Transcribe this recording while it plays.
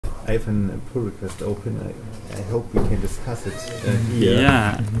I have a pull request open. I hope we can discuss it here.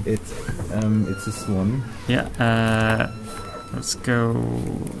 Yeah. It's this one. Yeah. Let's go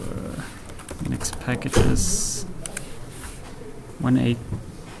Nix packages 1.8.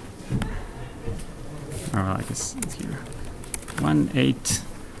 Oh, I guess it's here.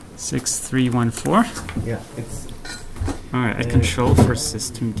 1.8.6.3.1.4. Yeah, it's. All right. A control for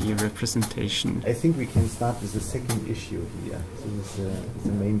systemd representation. I think we can start with the second issue here. So this is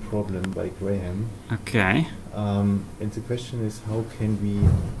the main problem by Graham. Okay. And the question is, how can we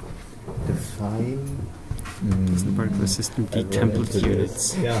define? Doesn't work with systemd template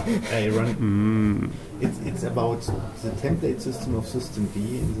units. Yeah, I run. It's about the template system of systemd.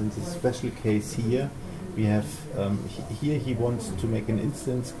 In the special case here, we have here he wants to make an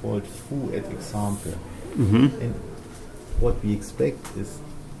instance called foo@example. And what we expect is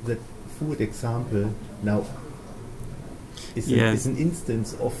that foo@example now is an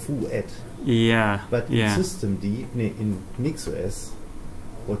instance of foo@. Yeah. But in systemd, in NixOS,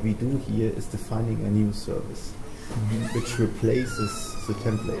 what we do here is defining a new service, which replaces the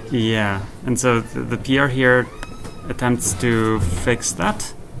template. Yeah, and so the PR here attempts to fix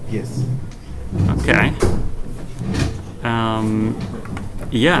that? Yes. Okay.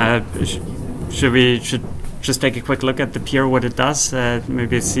 Yeah, should we just take a quick look at the PR, what it does?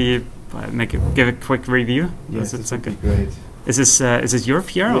 Maybe see, give a quick review. Yes, this would be great. Is this your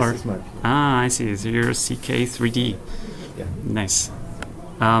PR? Yes, or? it's my PR. Ah, I see. So your CK3D. Yeah. Nice.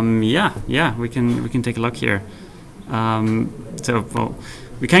 Yeah, we can take a look here. So, well,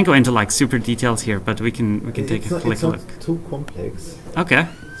 we can't go into like super details here, but we can take a quick look. It's not too complex. Okay.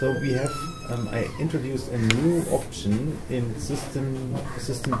 So we have I introduced a new option in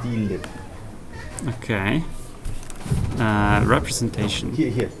systemd lib. Okay. Representation.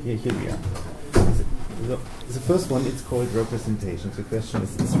 Here we are. The first one, it's called representation. The question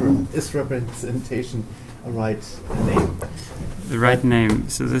is representation a right name? The right name.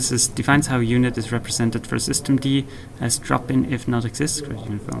 So this defines how a unit is represented for systemd as drop-in if not exists.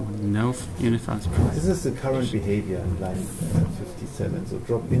 No unit files provided. This is the current behavior in line 57. So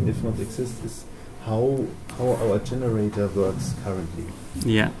drop-in if not exists is how our generator works currently.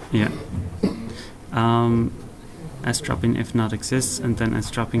 Yeah. As drop-in if not exists, and then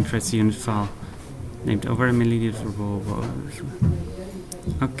as drop-in creates a unit file named over a milliliter for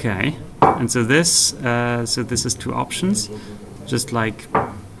Okay, and so this is two options, just like,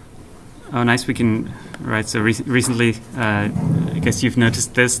 oh nice, we can, right, so recently, I guess you've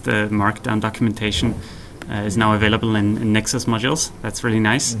noticed this, the Markdown documentation is now available in NixOS modules. That's really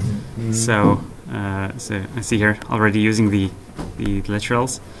nice. So I see here already using the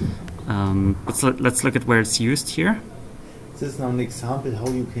literals. Let's look at where it's used here. This is now an example how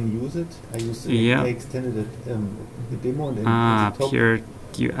you can use it. I extended it, the demo. And at the top here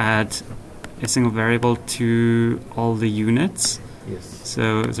you add a single variable to all the units. Yes.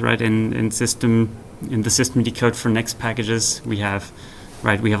 So it's right in the systemd code for Nix packages we have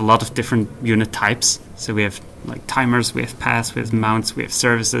a lot of different unit types. So we have like timers, we have paths, we have mounts, we have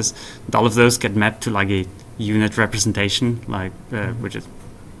services, and all of those get mapped to like a unit representation, like which is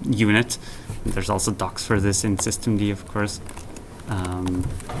unit. And there's also docs for this in systemd, of course.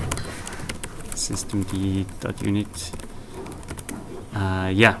 Systemd.unit.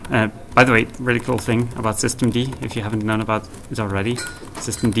 By the way, really cool thing about systemd, if you haven't known about it already,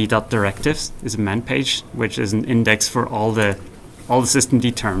 systemd.directives is a manpage, which is an index for all the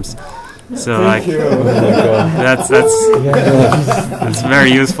systemd terms. So Thank you. Oh my God. that's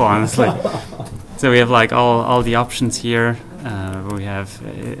very useful, honestly. So we have like all the options here. We have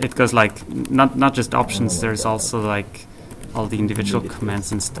it goes like not just options. There's also like all the individual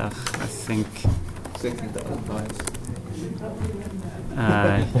commands and stuff. I think.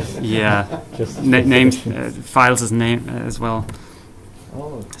 Named files as name as well.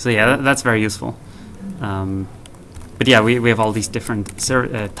 Oh. So yeah, that's very useful. But yeah, we have all these different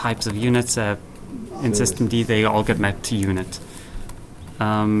types of units in systemd. They all get mapped to unit.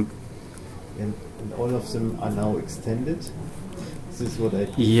 And all of them are now extended. This is what I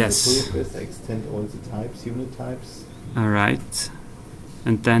do. Yes. I extend all the types, unit types. All right.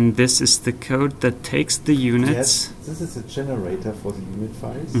 And then this is the code that takes the units. Yes, this is a generator for the unit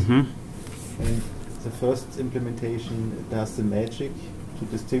files. And the first implementation does the magic to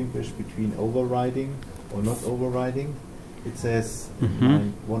distinguish between overriding or not overriding. It says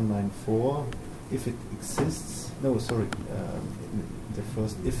 194 if it exists. No, sorry. The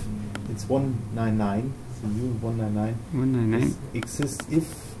first if it's 199. The new 199. 199 exists if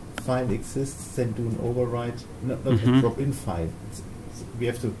file exists. Then do an override. Not a drop-in file. We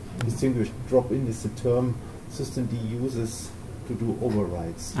have to distinguish. Drop-in is the term systemd uses to to do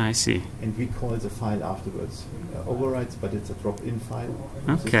overrides. I see. And we call the file afterwards overrides, but it's a drop-in file.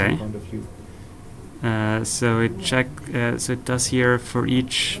 Okay. Point of view. So it does here for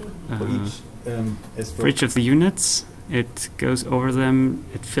each For each of the units. It goes over them.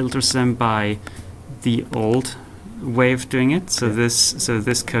 It filters them by the old way of doing it. So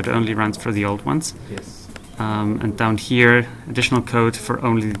this code only runs for the old ones. Yes. And down here, additional code for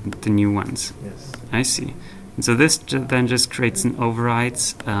only the new ones. Yes. I see. And so this then just creates an override.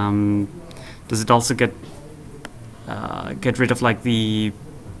 Does it also get rid of like the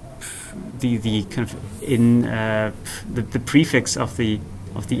kind of the prefix of the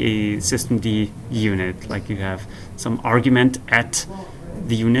systemd unit? Like you have some argument at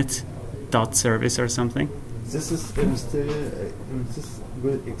the unit dot service or something. This is still this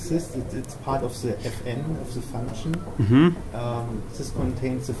will exist. It's part of the fn of the function. This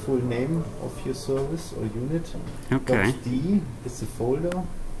contains the full name of your service or unit. Okay. .d is the folder.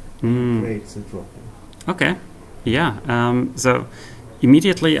 Creates the drop-in. Okay. Yeah. So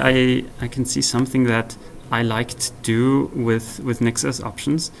immediately I can see something that I like to do with NixOS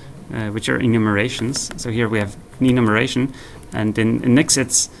options, which are enumerations. So here we have an enumeration, and in Nix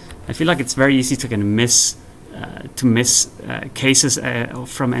I feel like it's very easy to kind of miss cases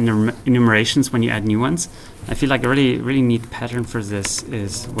from enumerations when you add new ones. I feel like a really neat pattern for this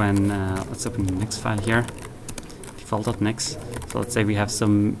is when let's open the Nix file here, default.nix. So let's say we have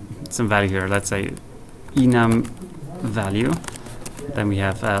some value here. Let's say enum value. Then we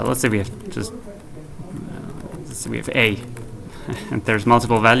have let's say we have just we have A, and there's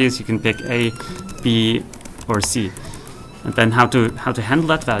multiple values. You can pick A, B, or C. And then how to handle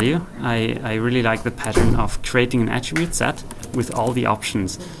that value, I really like the pattern of creating an attribute set with all the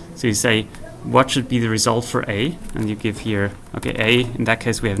options. So you say, what should be the result for A? And you give here, okay, A, in that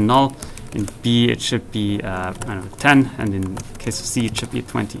case we have null. In B it should be, I don't know, 10. And in case of C it should be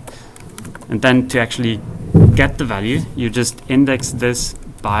 20. And then to actually get the value, you just index this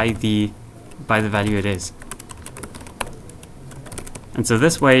by the value it is. And so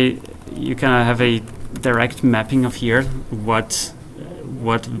this way you kind of have a direct mapping of here what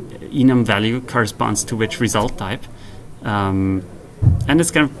enum value corresponds to which result type, and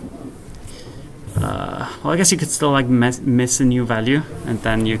it's kind of well, I guess you could still like miss a new value, and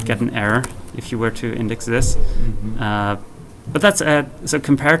then you'd get an error if you were to index this. But that's so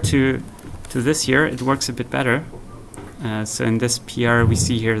compared to this here, it works a bit better. So in this PR we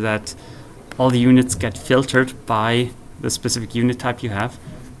see here that all the units get filtered by the specific unit type you have.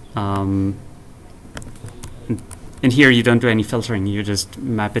 And here you don't do any filtering, you just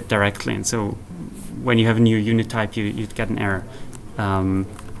map it directly. And so when you have a new unit type, you'd get an error. Yeah,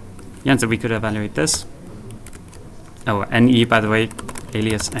 and so we could evaluate this. Oh, NE, by the way,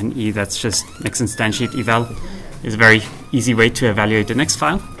 alias NE, that's just nix-instantiate eval, is a very easy way to evaluate the Nix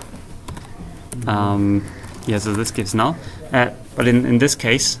file. Yeah, so this gives null. But in this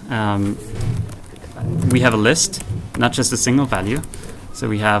case, we have a list, not just a single value. So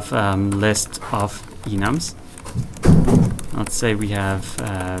we have list of enums. Let's say we have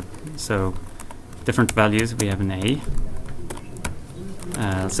so different values. We have an A.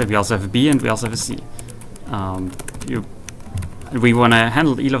 Let's say we also have a B and we also have a C. We want to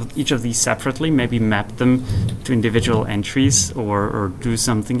handle each of these separately. Maybe map them to individual entries, or do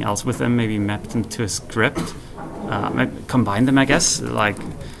something else with them. Maybe map them to a script. Combine them, I guess. Like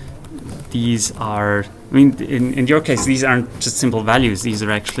these are. I mean, in your case, these aren't just simple values. These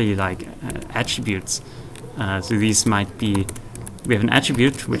are actually like attributes. So these might be, we have an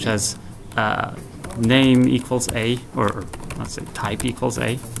attribute which has name equals A, or let's say type equals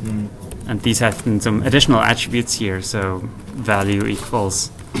A. And these have some additional attributes here. So value equals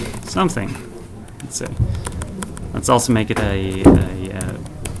something. Let's say. Let's also make it a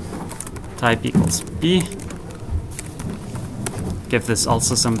type equals B. Give this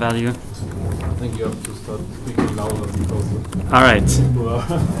also some value. I think you have to start speaking louder because. All right.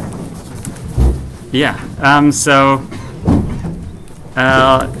 Yeah. So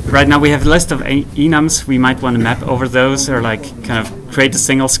right now we have a list of enums. We might want to map over those, or like kind of create a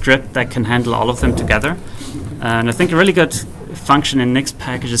single script that can handle all of them together. And I think a really good function in Nix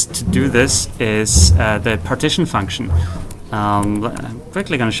packages to do this is the partition function. I'm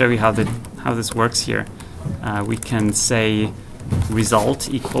quickly going to show you how this works here. We can say result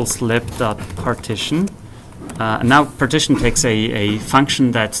equals lib.partition. And now partition takes a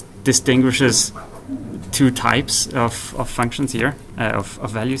function that distinguishes two types of functions here, of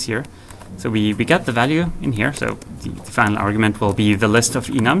values here. So we get the value in here, so the final argument will be the list of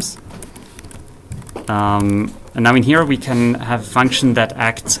enums. And now in here we can have a function that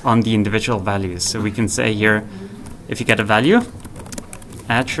acts on the individual values. So we can say here, if you get a value,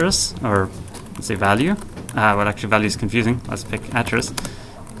 attrs, or let's say value. Well, actually value is confusing. Let's pick attrs.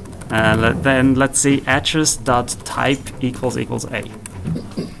 Then let's say attrs.type equals a.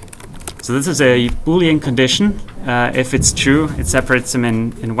 So this is a Boolean condition. If it's true, it separates them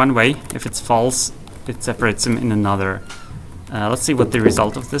in one way. If it's false, it separates them in another. Let's see what the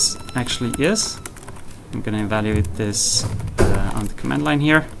result of this actually is. I'm going to evaluate this on the command line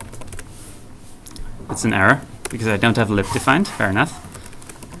here. It's an error because I don't have lib defined. Fair enough.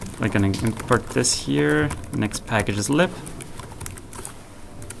 We're going to import this here. The next package is lib.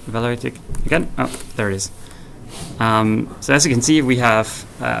 Evaluate it again. Oh, there it is. So as you can see, we have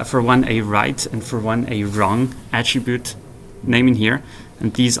for one a right and for one a wrong attribute name in here,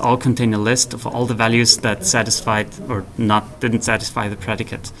 and these all contain a list of all the values that satisfied or didn't satisfy the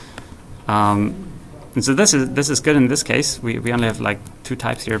predicate. And so this is good in this case. We only have like 2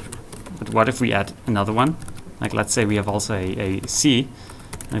 types here, but what if we add another one? Like let's say we have also a C,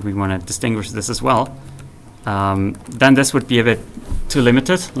 and we want to distinguish this as well. Then this would be a bit too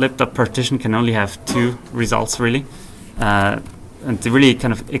limited. Lib.partition can only have 2 results really, and the really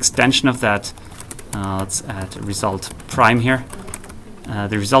kind of extension of that, let's add a result prime here.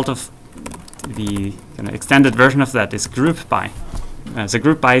 The result of the kind of extended version of that is GroupBy. So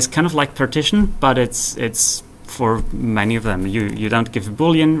GroupBy is kind of like partition, but it's for many of them. You don't give a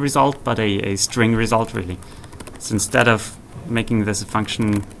Boolean result, but a string result really. So instead of making this a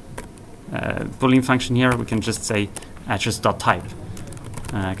function, Boolean function here, we can just say attrs.type.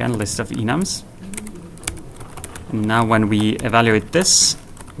 Again, list of enums. And now when we evaluate this,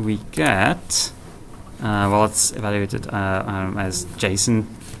 we get, well, let's evaluate it as JSON,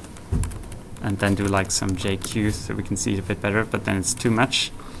 and then do like some JQ so we can see it a bit better, but then it's too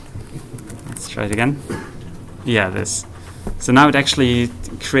much. Let's try it again. Yeah, this. So now it actually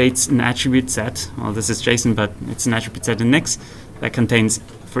creates an attribute set. Well, this is JSON, but it's an attribute set in Nix that contains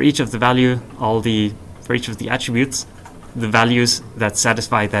for each of the value, for each of the attributes, the values that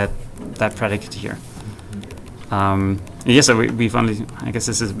satisfy that predicate here. Yeah, so we've only, I guess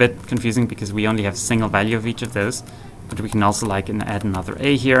this is a bit confusing because we only have a single value of each of those, but we can also like add another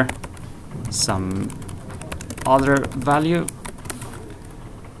A here, some other value,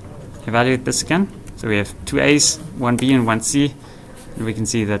 evaluate this again. So we have 2 A's, 1 B and 1 C, and we can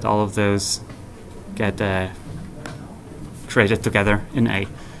see that all of those get created together in A.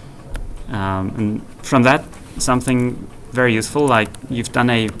 And from that, something very useful, like you've done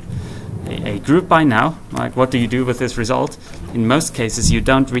a group by now. Like, what do you do with this result? In most cases, you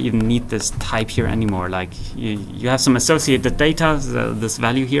don't even need this type here anymore. Like, you have some associated data, this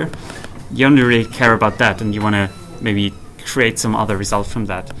value here. You only really care about that, and you want to maybe create some other result from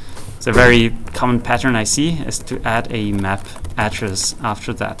that. So a very common pattern I see is to add a mapAttrs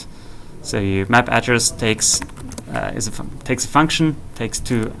after that. So you mapAttrs takes a function, takes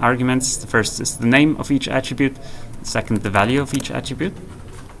 2 arguments. The first is the name of each attribute, the second the value of each attribute.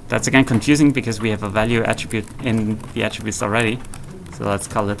 That's again confusing because we have a value attribute in the attributes already. So let's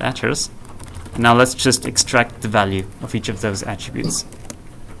call it attrs. Now let's just extract the value of each of those attributes.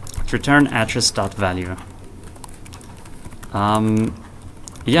 Let's return attrs.value.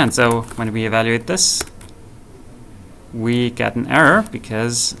 Yeah, and so when we evaluate this, we get an error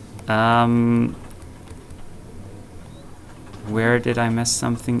because where did I mess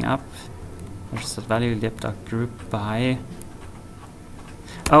something up? Attrs.value lib.groupBy.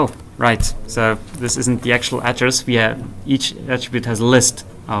 Oh, right. So this isn't the actual attrs. Each attribute has a list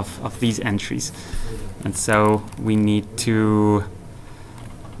of these entries, and so we need to.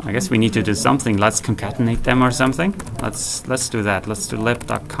 I guess we need to do something. Let's concatenate them or something. Let's do that. Let's do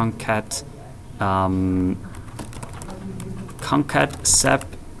lib.concat concat sep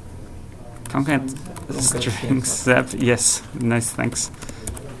concat string sep. Yes, nice, thanks.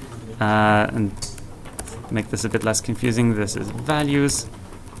 And make this a bit less confusing. This is values.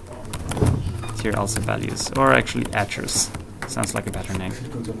 Here also values, or actually attrs. Sounds like a better name.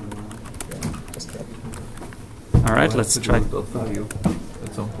 All right, let's try.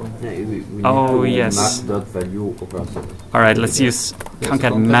 At some point. Oh yes. All right, let's use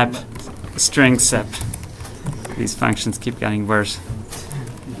concat map string sep. These functions keep getting worse.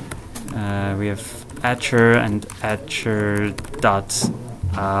 We have attr and attr dot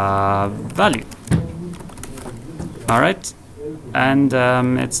value. All right, and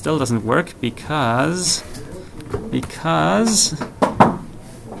it still doesn't work because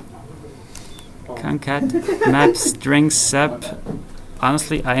concat map string sep.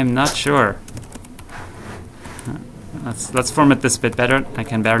 Honestly, I am not sure. Let's format this a bit better. I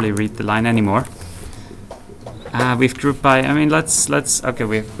can barely read the line anymore. We've grouped by. I mean, let's. Okay,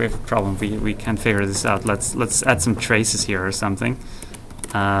 we have a problem. We can't figure this out. Let's add some traces here or something.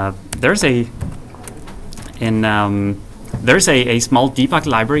 there's a small debug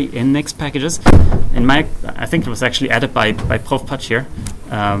library in Nix packages. I think it was actually added by Prof Patch here.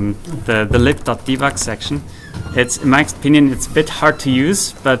 The lib.debug section. In my opinion, it's a bit hard to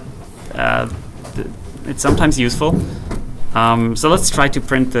use, but it's sometimes useful. So let's try to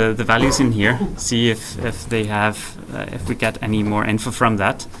print the values in here. See if they have if we get any more info from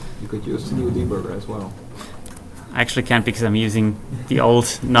that. You could use the new debugger as well. I actually can't because I'm using the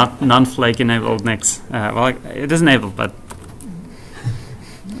old non-flake enabled Nix. Well, it is enabled, but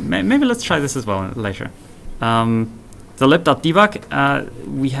maybe let's try this as well later. The lib.debug,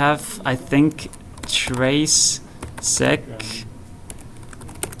 we have, I think, traceSeq.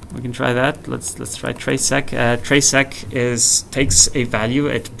 We can try that. Let's try traceSeq. traceSeq takes a value,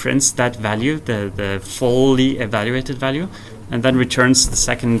 it prints that value, the fully evaluated value, and then returns the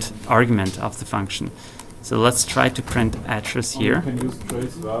second argument of the function. So let's try to print address here. You can use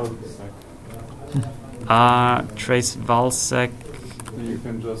tracevalSeq. TracevalSeq. You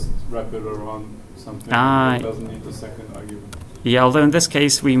can just wrap it around something that doesn't need the second argument. Yeah, although in this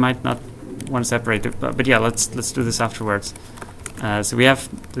case we might not want to separate it, but yeah, let's do this afterwards. So we have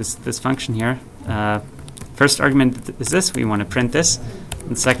this function here. First argument is this. We want to print this.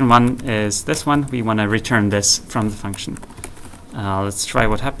 And the second one is this one. We want to return this from the function. Let's try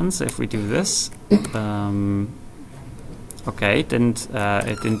what happens if we do this. Okay, it didn't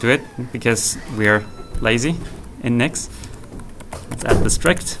do it because we're lazy in Nix. Let's add the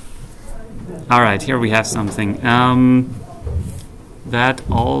strict. All right, here we have something. That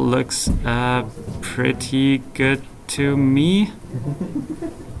all looks pretty good to me.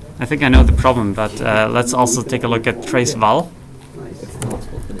 I think I know the problem, but let's also take a look at traceval.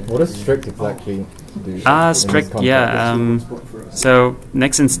 What does strict exactly do? Strict, yeah. So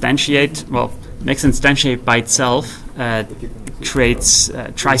nix-instantiate, well, nix-instantiate by itself tries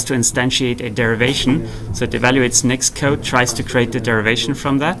to instantiate a derivation. So it evaluates Nix code, tries to create the derivation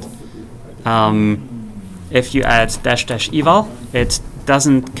from that. If you add -- eval, it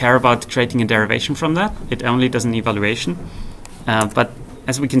doesn't care about creating a derivation from that. It only does an evaluation. But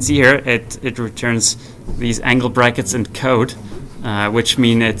as we can see here, it returns these angle brackets in code, which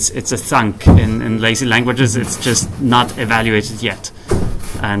mean it's a thunk. In lazy languages, it's just not evaluated yet.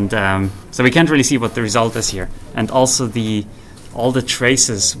 And so we can't really see what the result is here. And also all the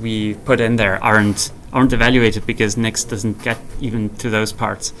traces we put in there aren't evaluated because Nix doesn't get even to those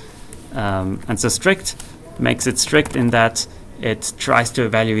parts. And so strict makes it strict in that it tries to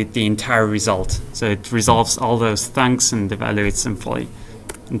evaluate the entire result. So it resolves all those thunks and evaluates them fully.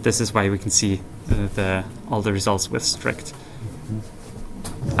 And this is why we can see all the results with strict.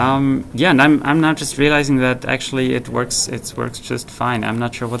 Yeah, and I'm now just realizing that actually it works just fine. I'm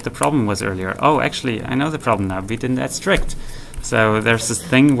not sure what the problem was earlier. Oh, actually, I know the problem now. We didn't add strict. So there's this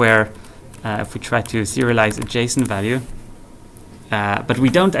thing where if we try to serialize a JSON value, but we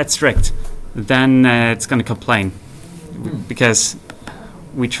don't add strict, then it's going to complain because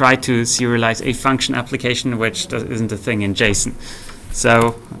we try to serialize a function application which isn't a thing in JSON.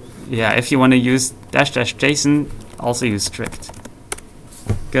 So yeah, if you want to use --JSON, also use strict.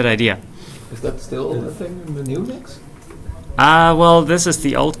 Good idea. Is that still a thing in the new Nix? Well, this is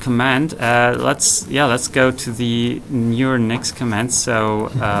the old command. Let's go to the newer Nix command. So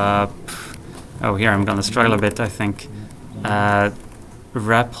oh, here I'm gonna struggle a bit. I think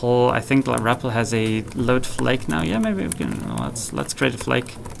REPL. I think REPL has a load flake now. Yeah, maybe we can. Let's create a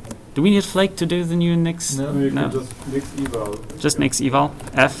flake. Do we need flake to do the new Nix? No, you can just Nix eval. Just Nix eval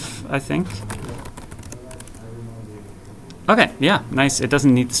F, I think. Okay, yeah, nice. It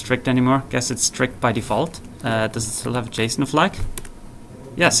doesn't need strict anymore. Guess it's strict by default. Does it still have a JSON flag?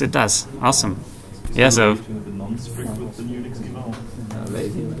 Yes, it does. Awesome. Yeah, so.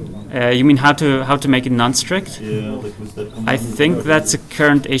 You mean how to make it non-strict? Yeah, like was that I think that's a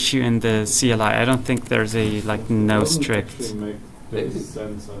current issue in the CLI. I don't think there's a no strict.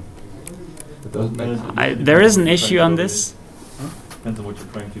 There is an issue on this. Depends on what you're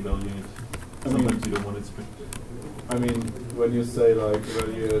trying to evaluate. Sometimes you don't want it strict. I mean, when you say like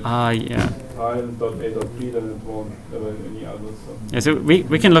evaluate yeah. tile.a.p, then it won't evaluate any other stuff. Yeah, so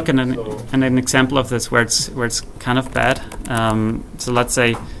we can look at an example of this where it's kind of bad. So let's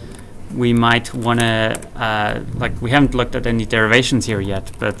say we might want to like we haven't looked at any derivations here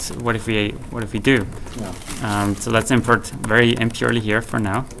yet, but what if we do? Yeah. So let's import very impurely here for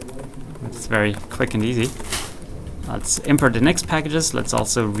now. It's very quick and easy. Let's import the Nix packages. Let's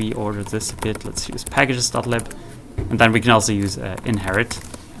also reorder this a bit. Let's use packages.lib. And then we can also use inherit.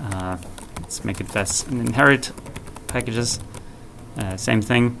 Let's make it less an inherit packages. Same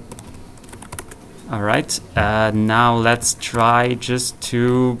thing. All right, now let's try just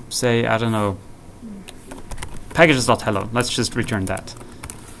to say, I don't know, packages.hello. Let's just return that.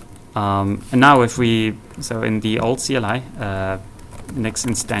 And now if we, so in the old CLI,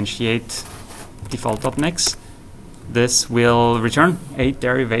 nix-instantiate default.nix, this will return a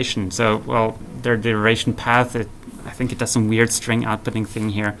derivation. So, well, their derivation path, I think it does some weird string outputting thing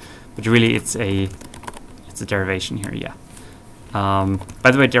here, but really it's a derivation here, yeah.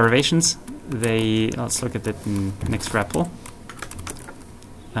 By the way, derivations, let's look at it in nix-REPL.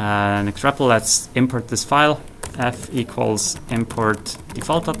 Nix-REPL, let's import this file, f equals import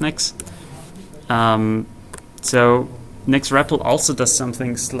default.nix. So nix-REPL also does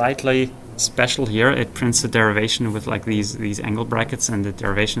something slightly special here. It prints the derivation with like these angle brackets and the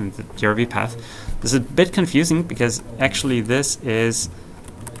derivation and the DRV path. This is a bit confusing because actually this is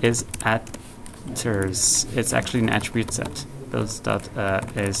attrs. It's actually an attribute set.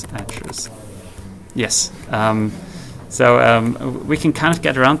 Builds.is attrs. Yes. So we can kind of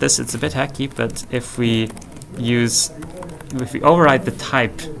get around this. It's a bit hacky, but if we override the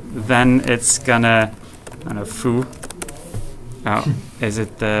type, then it's gonna, I don't know, foo. Oh, is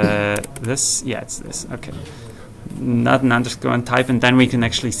it this? Yeah, it's this. Okay. Not an underscore and type, and then we can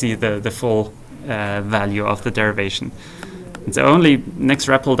actually see the full value of the derivation. And so only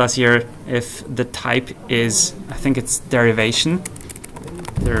nix-REPL does here if the type is, I think it's derivation.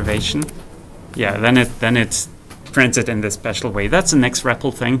 Yeah, then it prints it in this special way. That's a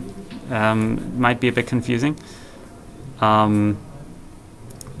nix-REPL thing. Might be a bit confusing. But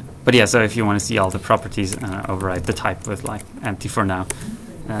yeah, so if you want to see all the properties, override the type with like empty for now.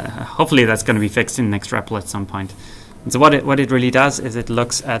 Hopefully that's going to be fixed in nix-REPL at some point. And so what it really does is it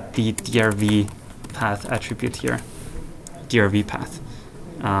looks at the DRV path attribute here. DRV path.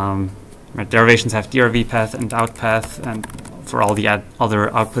 Right, derivations have DRV path and out path, and for all the other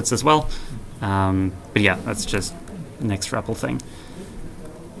outputs as well. But yeah, that's just a nix-REPL thing.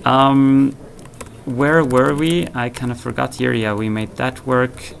 Where were we? I kind of forgot here. Yeah, we made that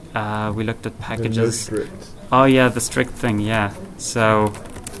work. We looked at packages. Oh yeah, the strict thing, yeah. So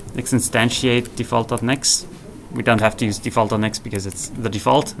nix-instantiate default.nix. We don't have to use default.nix because it's the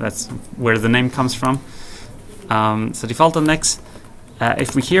default. That's where the name comes from. So default.nix.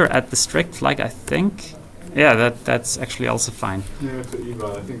 If we here add the strict flag, I think, yeah, that's actually also fine. Yeah, to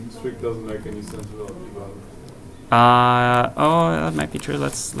eval. I think strict doesn't make any sense without eval. Oh, that might be true.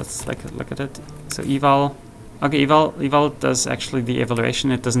 Let's look at it. So eval. Okay, eval does actually the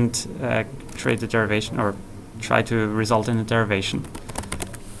evaluation. It doesn't create the derivation or try to result in a derivation.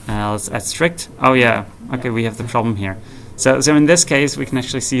 Let's add strict. Oh yeah. Okay, we have the problem here. So in this case, we can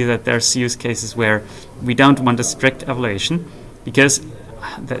actually see that there's use cases where we don't want a strict evaluation because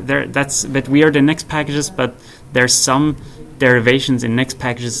that's a bit weird in Nix packages, but there's some derivations in Nix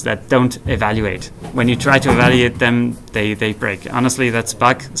packages that don't evaluate. When you try to evaluate them, they break. Honestly, that's a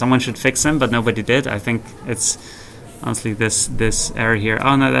bug. Someone should fix them, but nobody did. I think it's honestly this error here.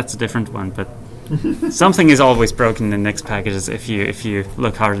 Oh no, that's a different one. But something is always broken in Nix packages if you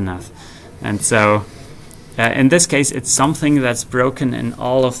look hard enough. And so in this case, it's something that's broken in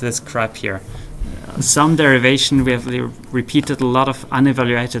all of this crap here. Some derivation, we have repeated a lot of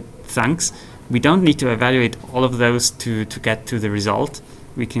unevaluated things. We don't need to evaluate all of those to get to the result.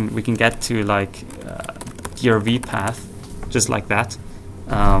 We can get to like DRV path just like that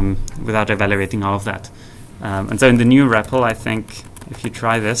without evaluating all of that. And so in the new REPL, I think if you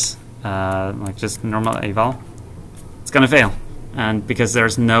try this like just normal eval, it's gonna fail. And because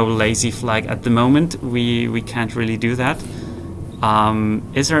there's no lazy flag at the moment, we can't really do that.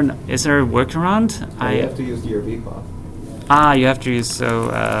 Is there a workaround? You have to use DRV path. You have to use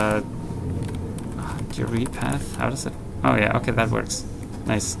DRV path. How does it? Oh yeah, okay, that works.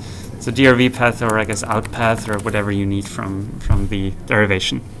 Nice. So DRV path, or I guess out path, or whatever you need from the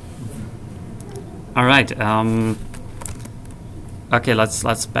derivation. All right. Okay, let's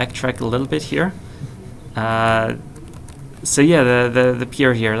backtrack a little bit here. So yeah, the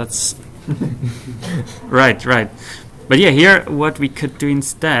peer here. Let's right. But yeah, here what we could do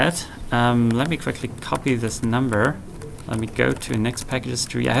instead. Let me quickly copy this number. Let me go to Nix packages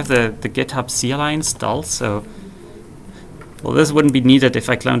tree. I have the GitHub CLI installed, so well, this wouldn't be needed if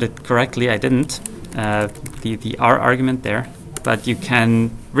I cloned it correctly. I didn't. The R argument there, but you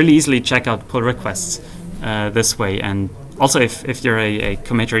can really easily check out pull requests this way. And also, if you're a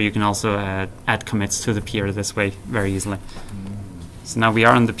committer, you can also add commits to the peer this way very easily. So now we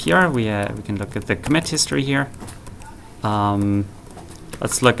are on the peer. We can look at the commit history here.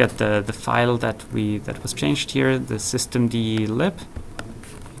 Let's look at the file that was changed here, the systemd lib.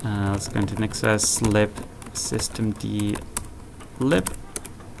 Let's go into NixOS lib systemd lib.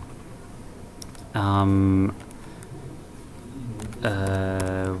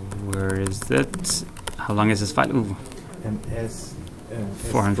 Where is it? How long is this file? Ooh. And as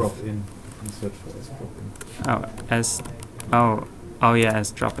 400. drop in. Search for as drop in. Oh, as yeah,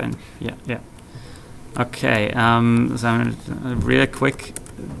 as drop in. Yeah. Okay. So I'm gonna, really quick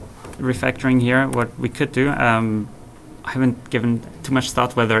refactoring here. What we could do. I haven't given too much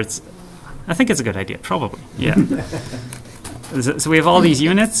thought whether it's. I think it's a good idea. Probably. Yeah. So we have all these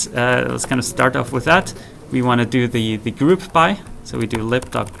units. Let's kind of start off with that. We want to do the group by. So we do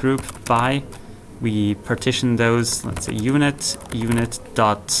lib.groupBy. We partition those. Let's say unit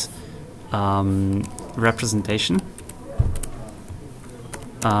dot representation.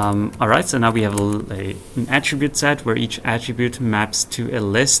 All right. So now we have an attribute set where each attribute maps to a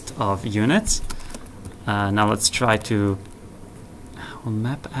list of units. Now let's try to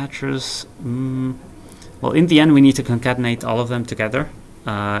mapAttrs. Well, in the end, we need to concatenate all of them together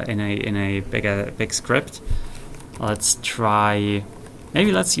in a big script. Let's try.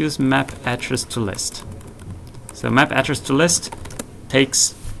 Maybe let's use mapAttrs to list. So mapAttrs to list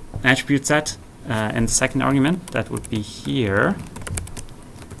takes an attribute set and the second argument that would be here,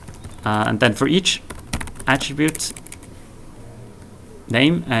 and then for each attribute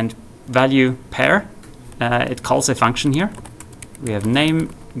name and value pair, it calls a function here. We have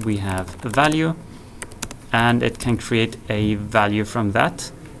name, we have a value, and it can create a value from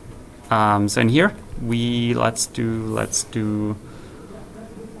that. So in here, let's do.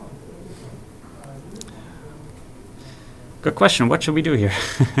 Good question. What should we do here?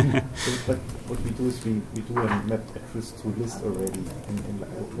 But what we do is we do a mapAttrs to list already in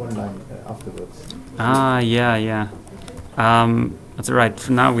one line afterwards. Yeah. That's all right.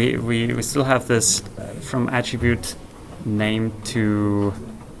 For now, we still have this from attribute name to.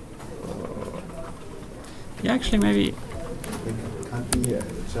 Yeah, actually, maybe. Can't we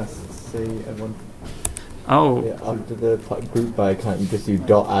just say I want? Oh. Yeah, after the group by, can't you just do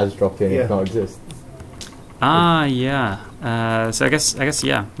dot as drop in if not exists? Yeah. So I guess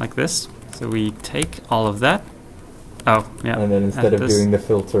yeah, like this. So we take all of that. Oh, yeah. And then instead of doing the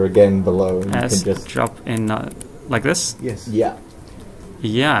filter again below, you can just drop in like this. Yes. Yeah.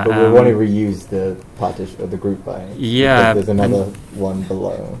 Yeah. But we want to reuse the partition or the group by. Yeah. There's another one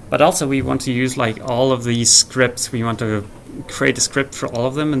below. But also we want to use like all of these scripts. We want to create a script for all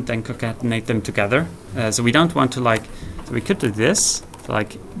of them and then concatenate them together. So we don't want to like. So we could do this. So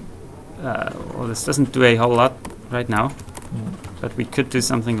like. Well, this doesn't do a whole lot right now, but we could do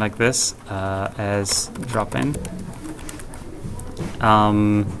something like this as drop in.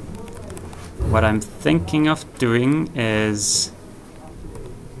 What I'm thinking of doing is,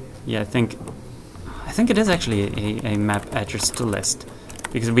 yeah, I think it is actually a mapAttrs to list,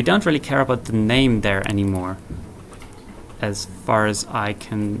 because we don't really care about the name there anymore, as far as I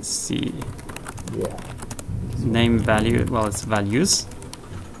can see. Yeah. Name value. Well, it's values.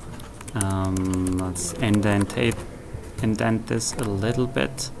 Let's indent this a little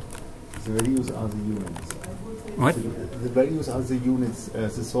bit. The values are the units. What? The values are the units, the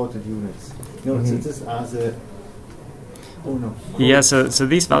sorted units. No, these are the. Oh no. Yeah. So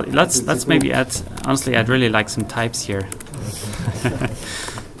these values. Let's maybe add. Honestly, I'd really like some types here.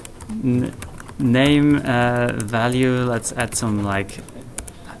 Name, value. Let's add some like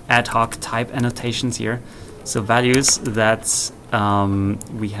ad hoc type annotations here. So values. That's.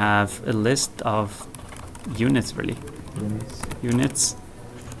 We have a list of units, really. Units,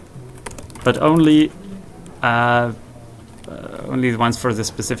 but only the ones for the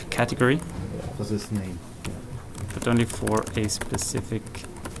specific category. For this name. But only for a specific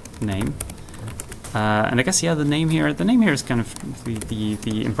name. And I guess, yeah, the name here is kind of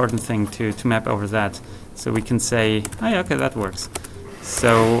the important thing to map over that. So we can say, oh yeah, okay, that works.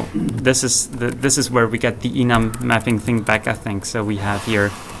 So this is where we get the enum mapping thing back, I think. So we have here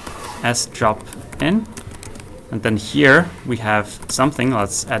as drop in, and then here we have something.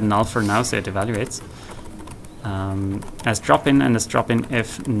 Let's add null for now, so it evaluates. As drop in and as drop in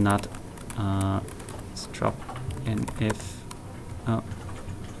if not. As drop in if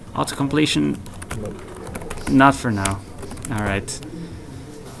auto completion. Not for now. All right.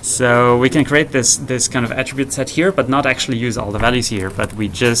 So we can create this kind of attribute set here, but not actually use all the values here, but we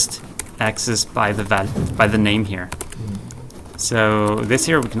just access by the name here. So this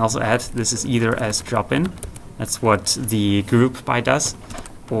here we can also add. This is either as drop in, that's what the group by does,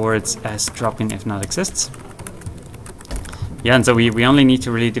 or it's as drop in if not exists. Yeah, and so we only need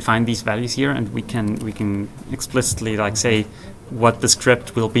to really define these values here, and we can explicitly like say what the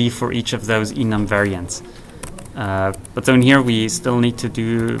script will be for each of those enum variants. But so in here we still need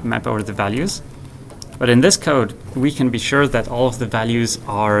to map over the values. But in this code we can be sure that all of the values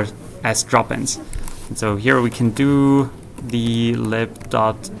are as drop-ins. And so here we can do the lib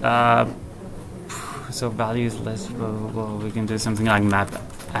dot so values list. Well, we can do something like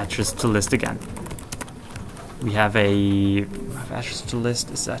map-attrs to list again. We have a map-attrs to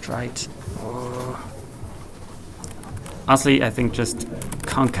list. Is that right? Honestly, I think just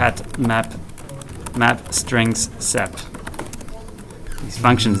concat map strings sep. These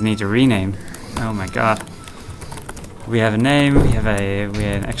functions need a rename. Oh my god. We have a name. We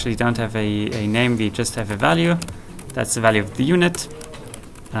actually don't have a name. We just have a value. That's the value of the unit.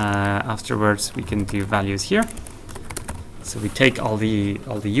 Afterwards, we can do values here. So we take all the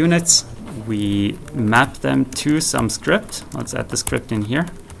units. We map them to some script. Let's add the script in here.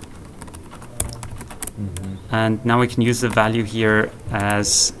 And now we can use the value here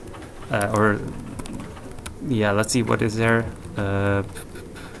as, let's see, what is there?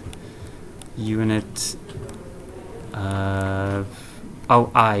 Unit, I,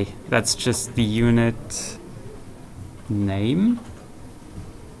 that's just the unit name.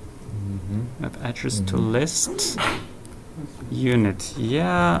 mapAttrs to list. Unit,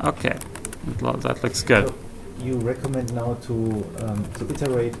 yeah, okay. That looks good. So you recommend now to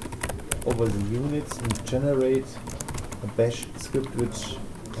iterate over the units and generate a bash script which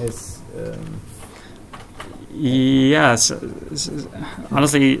has yes,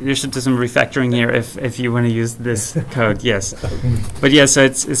 honestly you should do some refactoring here if you want to use this code. Yes. But yeah, so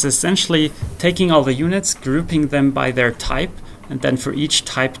it's essentially taking all the units, grouping them by their type, and then for each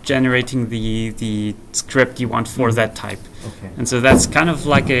type generating the script you want for that type. okay. And so that's kind of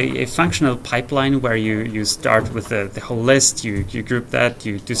like a functional pipeline where you start with the whole list, you group that,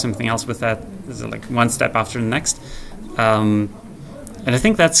 you do something else with that. There's like one step after the next. And I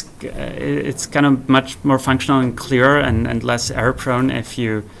think that's it's kind of much more functional and clearer and less error prone if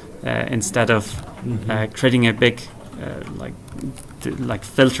you instead of creating a big like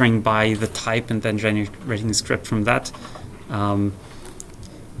filtering by the type and then generating a script from that.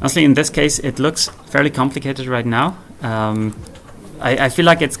 Honestly, in this case, it looks fairly complicated right now. I feel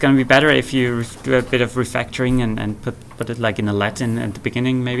like it's going to be better if you do a bit of refactoring and put it like in a Latin at the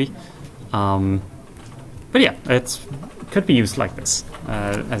beginning, maybe. But yeah, it could be used like this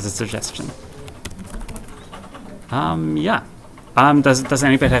as a suggestion. Yeah. Does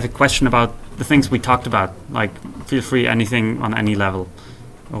anybody have a question about the things we talked about? Like, feel free, anything on any level,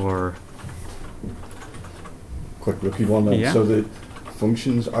 or. Quick rookie one then. Yeah. So the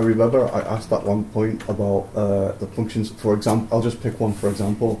functions, I remember I asked at one point about the functions. For example, I'll just pick one for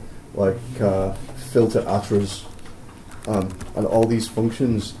example, like filter attrs, and all these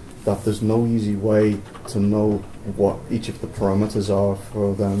functions that there's no easy way to know what each of the parameters are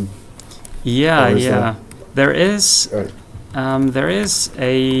for them. Yeah, yeah. There is Right. there is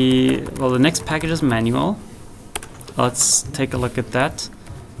a the Nix packages manual. Let's take a look at that.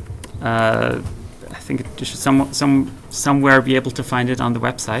 I think you should somewhere be able to find it on the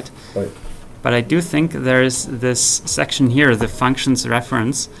website. Right. But I do think there is this section here, the functions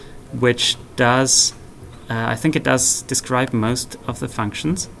reference, which does, I think it does describe most of the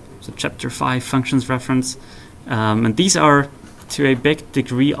functions. So chapter 5 functions reference. And these are to a big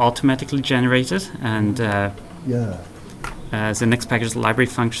degree automatically generated. And the Nix packages library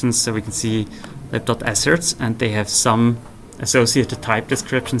functions, so we can see lib.asserts, and they have some associated type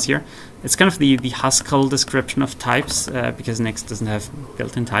descriptions here. It's kind of the Haskell description of types because Nix doesn't have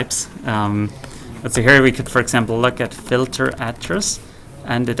built-in types. Let's see, here we could, for example, look at filter attrs,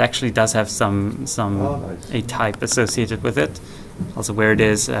 and it actually does have a type associated with it. Also, where it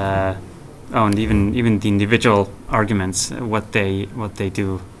is, and even the individual arguments, what they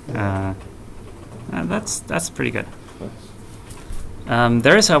do. That's pretty good.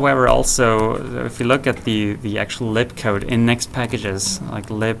 There is, however, also, if you look at the actual lib code in Nix packages, like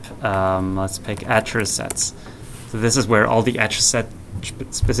lib, let's pick attrs sets. So this is where all the attrs set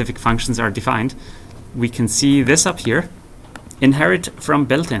specific functions are defined. We can see this up here. Inherit from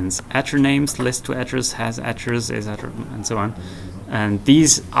built-ins, attr names, list to attrs, has attrs, is attr, and so on. And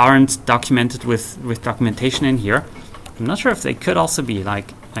these aren't documented with documentation in here. I'm not sure if they could also be,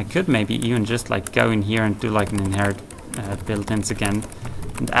 like, I could maybe even just like go in here and do like an inherit built-ins again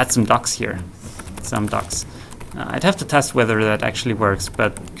and add some docs here, some docs. I'd have to test whether that actually works,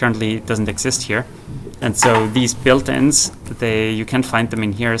 but currently it doesn't exist here. And so these built-ins, you can find them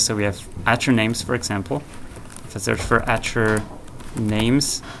in here. So we have attr names, for example. If I search for attr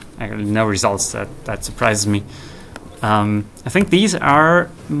names, no results. That surprises me. I think these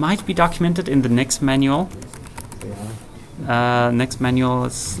might be documented in the Nix manual. Nix manual.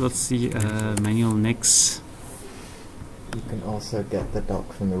 Let's see. Manual Nix. You can also get the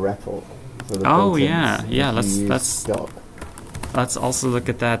doc from the REPL. So the oh built-ins, yeah. Let's doc. let's also look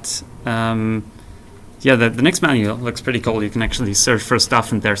at that. Yeah, the Nix manual looks pretty cool. You can actually search for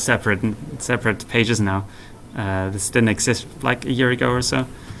stuff, and they're separate pages now. This didn't exist like a year ago or so.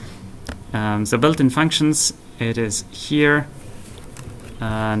 So built-in functions, it is here.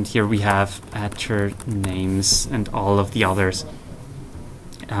 And here we have attr names and all of the others.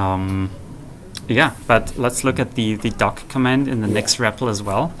 Yeah, but let's look at the doc command in the Nix REPL as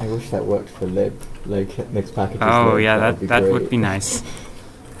well. I wish that worked for lib, like Nix packages. Oh lib, yeah, that great. would be nice.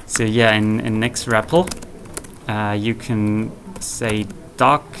 So yeah, in Nix REPL, you can say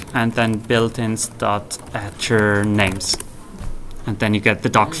doc and then built-ins.attr names, and then you get the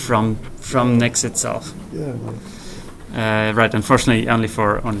doc from Nix itself. Yeah. Right. Unfortunately, only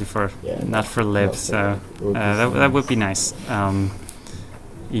for Yeah, not for lib. not So for that would be nice.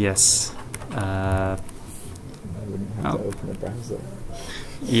 Yes. I wouldn't have to open a browser.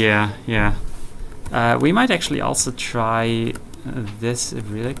 Yeah. We might actually also try this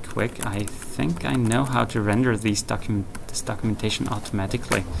really quick. I think I know how to render this documentation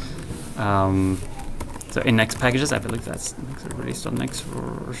automatically. So in Nix packages, I believe that's released on Nix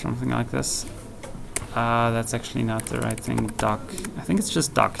or something like this. That's actually not the right thing. Doc. I think it's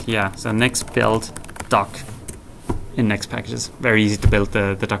just doc. Yeah. So Nix build doc in Nix packages. Very easy to build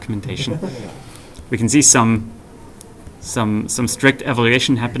the documentation. We can see some strict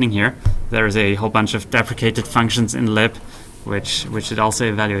evaluation happening here. There is a whole bunch of deprecated functions in lib, which it also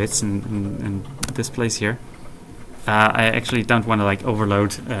evaluates in this place here. I actually don't want to like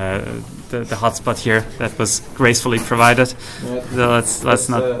overload the hotspot here that was gracefully provided. Yeah, So let's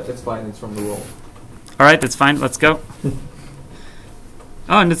not. It's fine. It's from the wall. All right, it's fine. Let's go.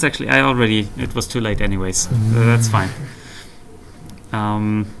 Oh, and it's actually it was too late anyways. So that's fine.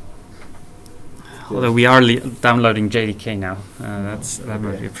 Although we are downloading JDK now, that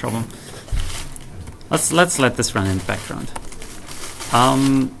might be a problem. Let's let this run in the background.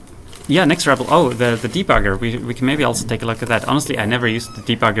 Yeah, Nix REPL. Oh, the debugger. We can maybe also take a look at that. Honestly, I never used the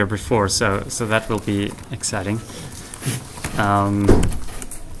debugger before, so that will be exciting.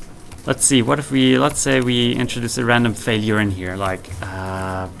 Let's see. What if let's say we introduce a random failure in here, like.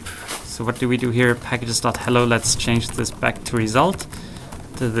 So what do we do here? Packages.hello. Let's change this back to result,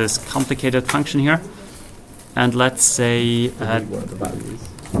 to this complicated function here, and let's say Delete one of the values.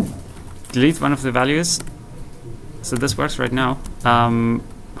 delete one of the values. So this works right now.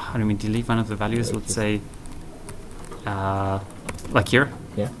 How do we delete one of the values? Let's say like here.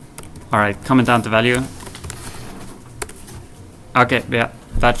 Yeah. All right. Comment down the value. Okay. Yeah,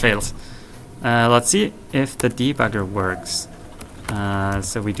 that fails. Let's see if the debugger works.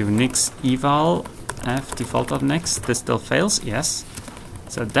 So we do nix eval f default.nix. This still fails. Yes.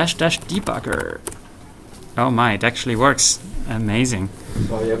 So -- debugger. Oh my, it actually works. Amazing.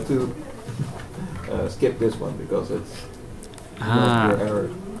 So you have to skip this one because it's Ah. your error.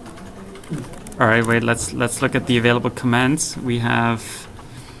 All right. Wait. Let's look at the available commands. We have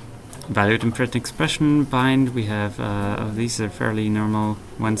valued and print expression bind. We have oh, these are fairly normal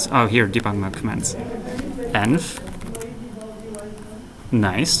ones. Oh, here debug mode commands. Env.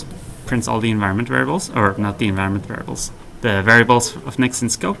 Nice. Prints all the environment variables, or not the environment variables, the variables of Nix in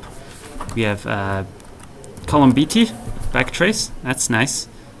scope. We have column BT, backtrace. That's nice.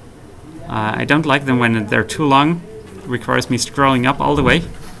 I don't like them when they're too long. It requires me scrolling up all the way,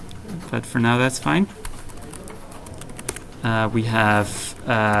 but for now that's fine. We have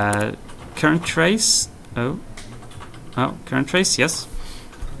current trace. Oh, current trace. Yes.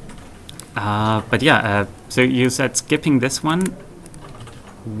 But yeah. So you said skipping this one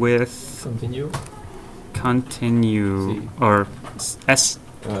with continue C. or S.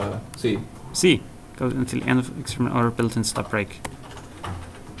 C. C goes until the end of experiment or built-in stop break.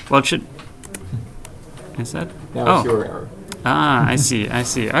 Well, it should. Is that? Now it's your error. Ah, I see.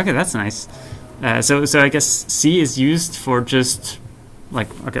 Okay, that's nice. So I guess C is used for just like,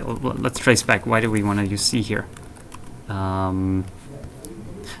 okay, let's trace back. Why do we want to use C here? Oh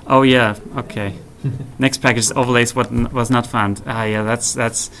yeah, okay. Next package overlays what was not found. Yeah,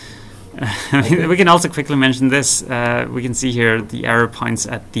 that's. We can also quickly mention this. We can see here the arrow points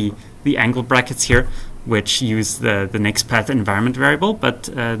at the angle brackets here, which use the Nix path environment variable, but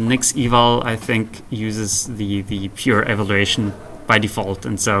Nix eval I think uses the pure evaluation by default,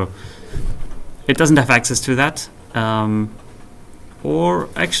 and so it doesn't have access to that. Or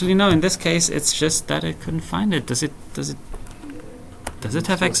actually no, in this case it's just that it couldn't find it. Does it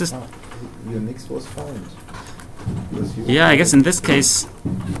have access? Your Nix was found. Yeah, I guess in this case.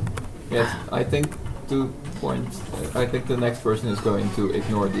 Yes, I think I think the next person is going to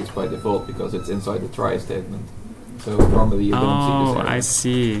ignore these by default because it's inside the try statement. So normally you don't see this Oh, error.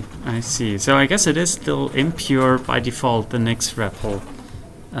 I see. So I guess it is still impure by default, the Nix REPL,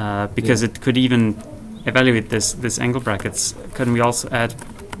 because it could even evaluate this angle brackets. Couldn't we also add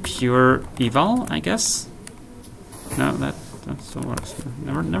pure eval, I guess? No, that still works.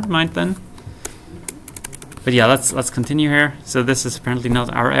 Never mind then. But yeah, let's continue here. So this is apparently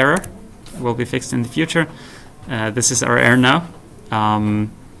not our error. It will be fixed in the future. This is our error now.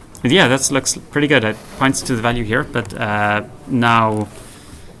 But yeah, that looks pretty good. It points to the value here, but now,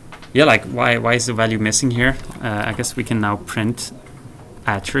 yeah, like why is the value missing here? I guess we can now print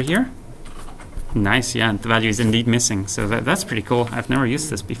attr here. Nice, yeah, and the value is indeed missing. So that's pretty cool. I've never used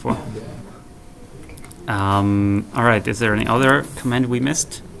this before. All right, is there any other command we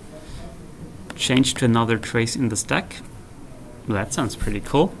missed? Change to another trace in the stack. That sounds pretty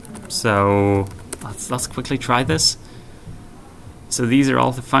cool. So let's quickly try this. So these are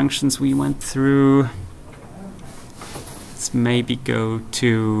all the functions we went through. Let's maybe go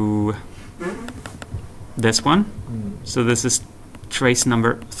to this one. So this is trace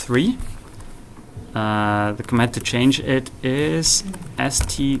number 3. The command to change it is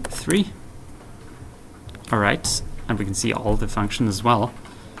st3. All right, and we can see all the functions as well.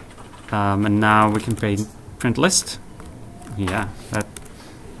 And now we can print list. Yeah, that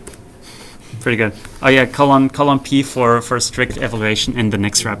pretty good. Oh yeah, colon P for strict evaluation in the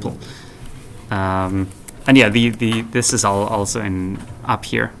Nix REPL. And yeah, this is all also in up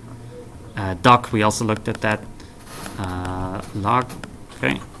here. Doc, we also looked at that. Log,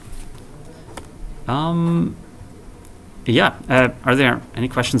 okay. Yeah, are there any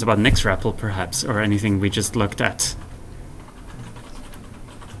questions about Nix REPL perhaps, or anything we just looked at?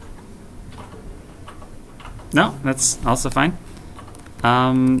 No, that's also fine.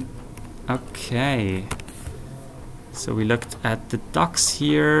 Okay. So we looked at the docs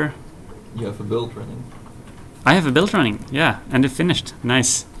here. You have a build running. I have a build running, yeah, and it finished.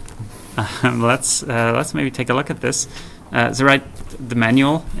 Nice. Let's maybe take a look at this. So right, the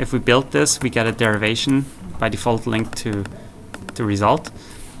manual. If we build this, we get a derivation by default linked to result.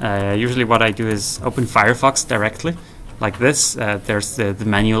 Usually, what I do is open Firefox directly, like this. There's the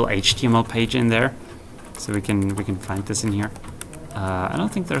manual HTML page in there, so we can find this in here. I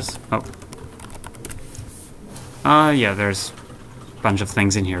don't think there's. Yeah, there's a bunch of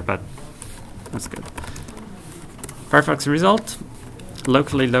things in here, but that's good. Firefox result.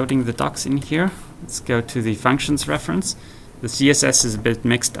 Locally loading the docs in here. Let's go to the functions reference. The CSS is a bit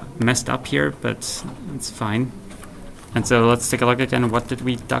messed up here, but it's fine. And so let's take a look again. What did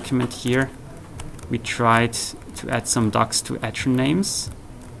we document here? We tried to add some docs to attr names.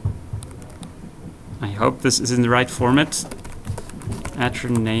 I hope this is in the right format. Attr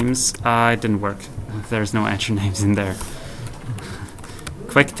names, it didn't work. There's no attr names in there.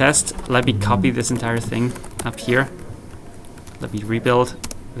 Quick test. Let me copy this entire thing up here. Let me rebuild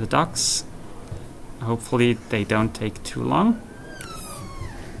the docs. Hopefully they don't take too long.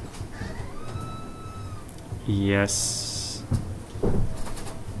 Yes.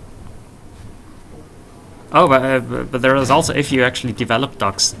 Oh, but there is also, if you actually develop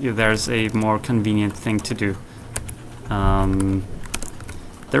docs, there's a more convenient thing to do.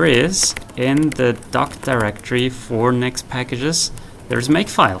 There is, in the doc directory for Nix packages, there's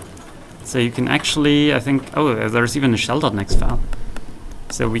makefile. So you can actually, I think, oh, there's even a shell.nix file.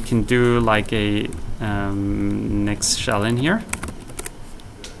 So we can do like a Nix shell in here.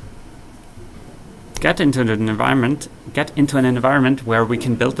 Get into an environment where we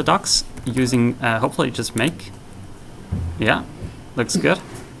can build the docs using hopefully just make. Yeah, looks good.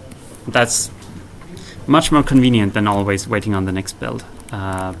 That's much more convenient than always waiting on the next build.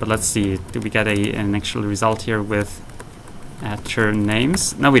 But let's see, do we get an actual result here with attr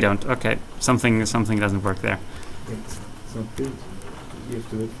names? No, we don't. Okay, something doesn't work there. It's not good. You have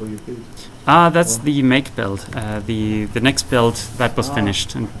to wait for your build. That's the make build. The next build that was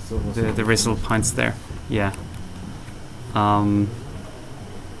finished, and so the result points there. Yeah.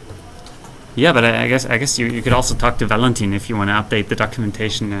 Yeah, but I guess you could also talk to Valentin if you want to update the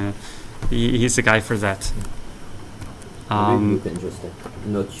documentation. He's the guy for that. Maybe you can just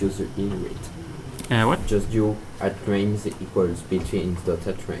not use the enumerate. What? Just do @names equals between dot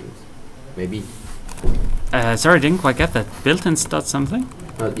 @names. Maybe. Sorry, I didn't quite get that. Built-ins dot something?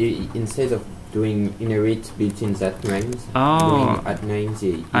 Instead of doing enumerate built-in @names, Oh, doing @names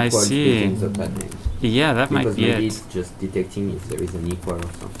I equals see. between dot @names. Yeah, that Because might be maybe it. it's just detecting if there is an equal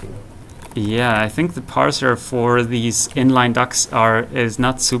or something. Yeah, I think the parser for these inline docs is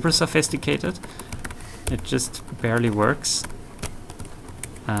not super sophisticated. It just barely works.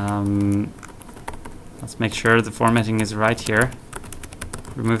 Let's make sure the formatting is right here.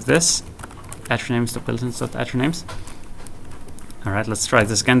 Remove this. attrnames.builtins.attrnames. All right, let's try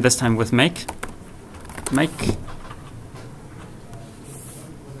this again. This time with make.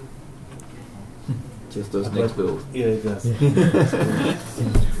 Just does next build. Yeah, it does.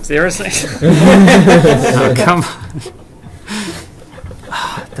 Seriously? Oh, come on.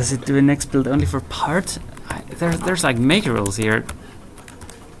 Does it do a next build only for part? There's like make rules here.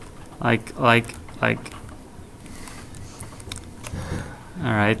 Like. All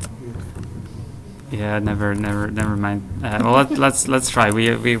right. Yeah, never mind. Well, let's try.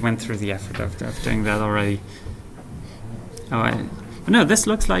 We went through the effort of doing that already. Oh, but no, this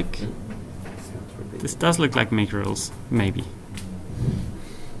looks like. This does look like make rules, maybe.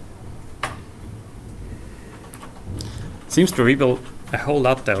 Seems to rebuild a whole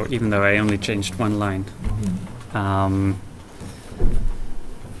lot though, even though I only changed one line.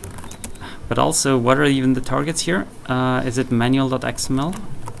 But also, what are even the targets here? Is it manual.xml?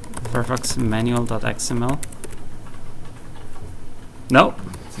 Firefox manual.xml? No.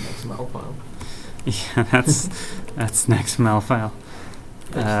 It's an XML file. Yeah, that's an XML file.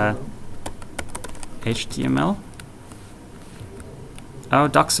 HTML. Oh,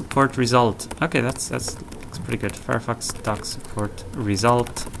 doc support result. Okay, that's looks pretty good. Firefox doc support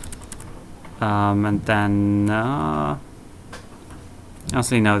result. And then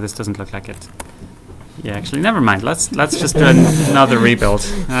honestly, no, this doesn't look like it. Yeah, actually, never mind. Let's just do another rebuild.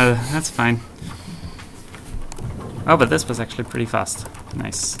 That's fine. Oh, but this was actually pretty fast.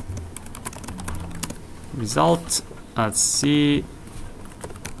 Nice. Result. Let's see.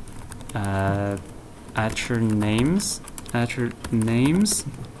 Attrnames.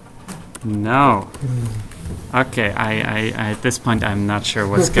 No. Okay, I at this point I'm not sure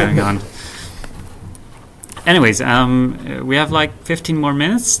what's going on. Anyways, we have like 15 more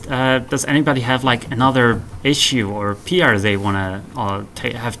minutes. Does anybody have like another issue or PR they wanna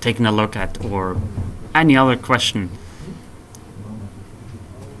have taken a look at, or any other question?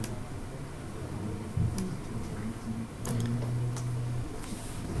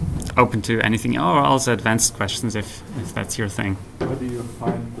 Open to anything, or also advanced questions if that's your thing. How do you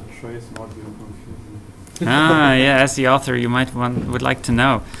find the trace module confusing? Yeah, as the author, you would like to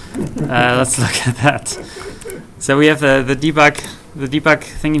know. Let's look at that. So we have the debug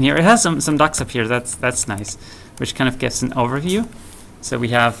thing in here. It has some docs up here. That's nice, which kind of gives an overview. So we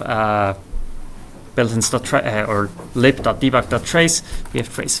have or lib.debug.trace. We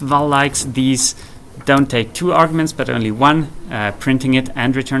have trace val likes. These don't take 2 arguments, but only 1, printing it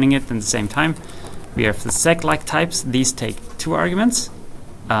and returning it at the same time. We have the seg-like types. These take 2 arguments.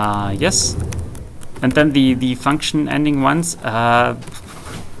 Yes. And then the function ending ones.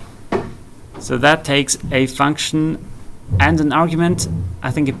 So that takes a function and an argument. I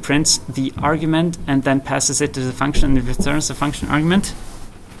think it prints the argument and then passes it to the function and returns the function argument.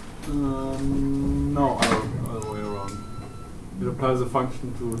 No, other way around. It applies a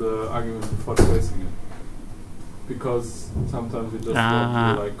function to the argument before tracing it. Because sometimes we just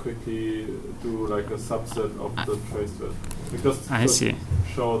want to like quickly do like a subset of the trace bit. We just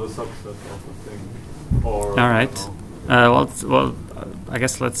show the subset of the thing. Or all right. Well, I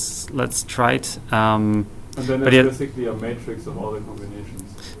guess let's try it. And then it's basically a matrix of all the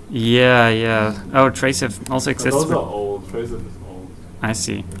combinations. Yeah. Oh, traceif also exists. Those are old. Traceif is old. I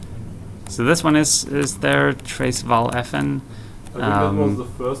see. So this one is there trace val fn. I think that was the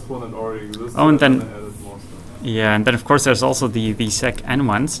first one that already existed. Oh, and then added more stuff. Yeah, and then of course there's also the sec n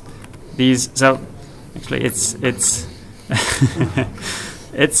ones. These actually it's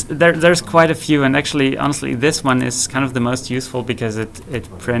there's quite a few, and actually honestly this one is kind of the most useful because it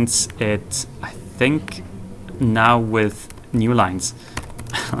prints it, I think, now with new lines.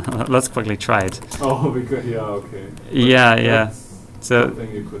 Let's quickly try it. Oh, because okay. Yeah. So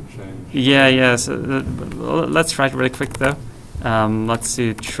something you could change. Yeah. So let's try it really quick though. Let's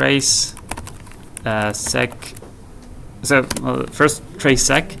do trace sec. So first trace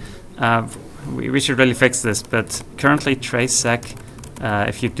sec. We should really fix this, but currently trace sec.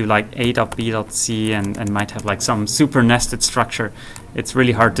 If you do like a.b.c and might have like some super nested structure, it's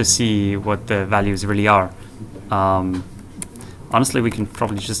really hard to see what the values really are. Honestly, we can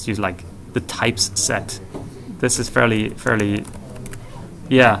probably just use like the types set. This is fairly.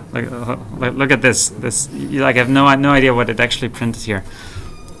 Yeah, look at this. I have no idea what it actually printed here,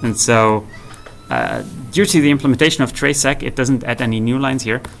 and so due to the implementation of tracesec, it doesn't add any new lines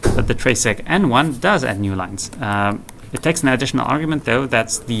here, but the tracesec n1 does add new lines. It takes an additional argument though.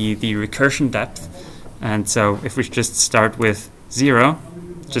 That's the recursion depth, and so if we just start with 0,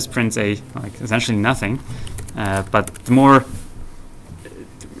 it just prints essentially nothing. But the more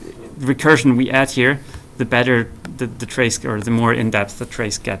recursion we add here, the better the trace, or the more in-depth the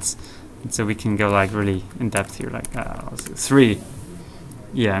trace gets. So we can go like really in depth here, like 3.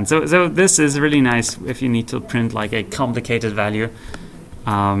 Yeah, and so this is really nice if you need to print like a complicated value.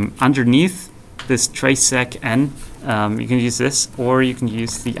 Underneath this traceSeq n, you can use this, or you can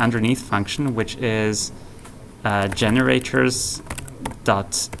use the underneath function, which is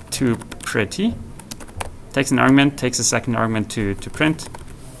generators.toPretty. Takes an argument, takes a second argument to print,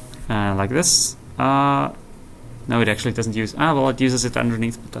 like this. No, it actually doesn't use. Well, it uses it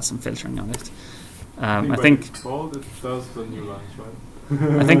underneath, but does some filtering on it. I think by default it does the new lines, right?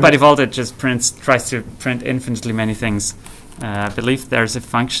 I think by default it just tries to print infinitely many things. I believe there's a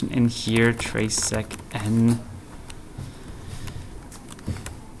function in here, traceSeq n.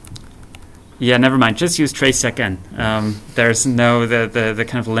 Yeah, never mind. Just use traceSeq n. There's no the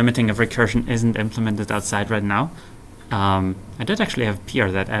kind of limiting of recursion isn't implemented outside right now. I did actually have a PR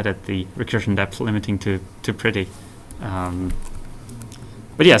that added the recursion depth limiting to pretty.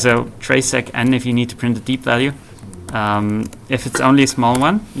 But yeah, so traceSeq n if you need to print a deep value. If it's only a small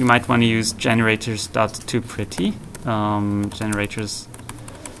one, you might want to use generators.toPretty.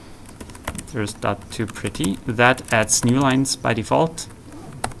 Generators.toPretty. That adds new lines by default.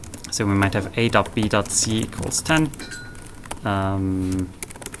 So we might have a.b.c equals 10.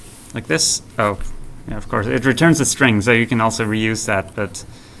 Like this. Oh, yeah, of course. It returns a string, so you can also reuse that. But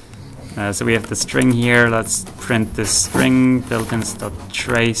so we have the string here. Let's print this string,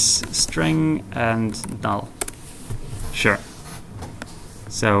 built-ins.trace string and null. Sure.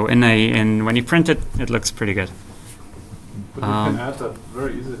 So when you print it, it looks pretty good. But you can add that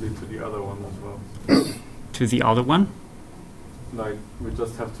very easily to the other one as well. To the other one? Like, we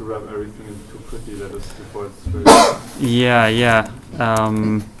just have to wrap everything into pretty, that is before it's really Yeah.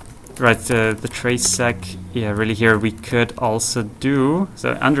 Right, the traceSeq, yeah, really here we could also do,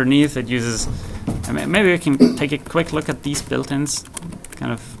 so underneath it uses, maybe we can take a quick look at these built-ins,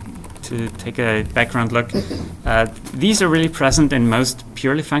 kind of to take a background look. These are really present in most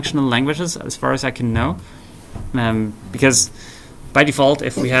purely functional languages, as far as I can know, because by default,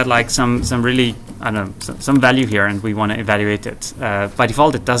 if we had like some really, I don't know, some value here and we want to evaluate it, by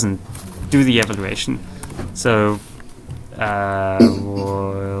default it doesn't do the evaluation. So,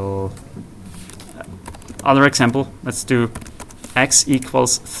 other example, let's do x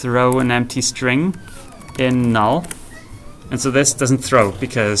equals throw an empty string in null. And so this doesn't throw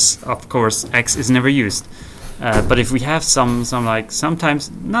because, of course, x is never used. But if we have some like,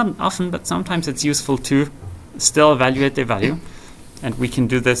 sometimes, not often, but sometimes it's useful to still evaluate the value. And we can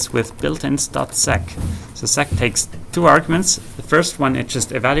do this with built-ins.seq. So seq takes 2 arguments. The first one it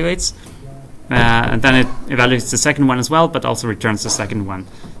just evaluates, and then it evaluates the second one as well, but also returns the second one.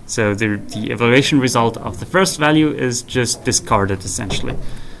 So the evaluation result of the first value is just discarded, essentially.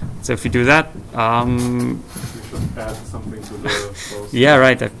 So if we do that, we should add something to the yeah,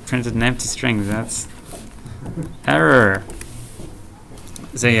 right, I printed an empty string. That's error.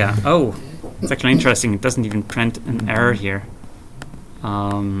 So yeah, oh, it's actually interesting. It doesn't even print an error here.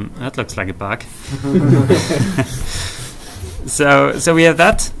 That looks like a bug. So we have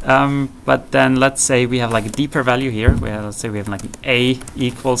that, but then let's say we have like a deeper value here. Let's say we have like an a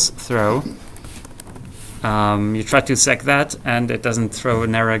equals throw. You try to seq that, and it doesn't throw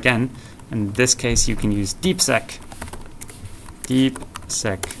an error again. In this case, you can use deepseq.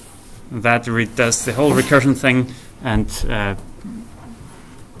 Deepseq. That does the whole recursion thing and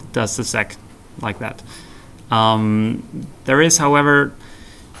does the seq like that. There is, however,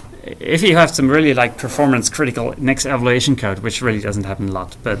 if you have some really like performance critical Nix evaluation code, which really doesn't happen a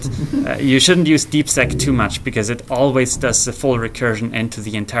lot, but you shouldn't use deepseq too much because it always does the full recursion into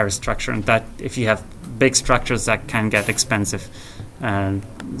the entire structure, and that if you have big structures that can get expensive.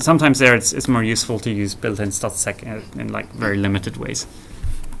 Sometimes there it's more useful to use built-ins.seq in like very limited ways.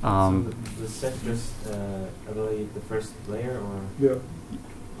 So the seq just evaluate the first layer, or? Yeah.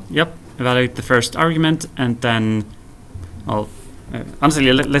 Yep, evaluate the first argument, and then, well,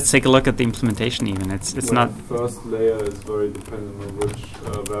 honestly, let's take a look at the implementation. Even it's well, not. First layer is very dependent on which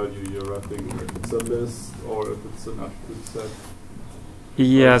value you're wrapping. If it's a list or if it's an attribute set.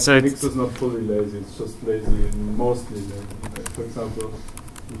 Yeah, so Nix is not fully lazy. It's just lazy and mostly lazy. Like, for example,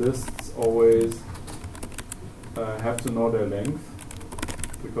 lists always have to know their length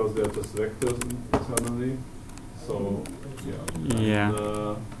because they're just vectors internally. So yeah. Yeah.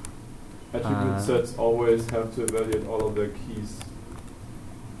 And, attribute sets always have to evaluate all of their keys.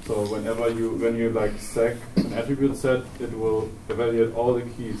 So when you like seq an attribute set, it will evaluate all the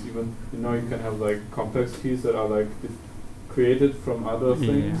keys. Even you can have like complex keys that are like created from other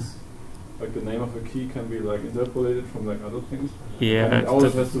things. Like the name of a key can be like interpolated from like other things. Yeah. And it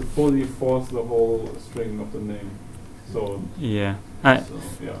always has to fully force the whole string of the name. So yeah. But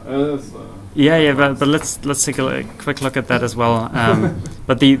let's take a quick look at that as well.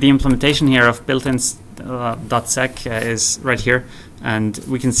 But the implementation here of built-in .sec is right here, and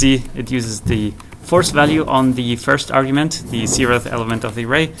we can see it uses the force value on the first argument, the 0th element of the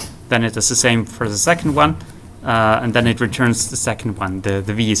array. Then it does the same for the second one, and then it returns the second one. The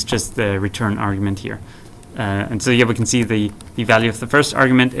v is just the return argument here. And so yeah, we can see the value of the first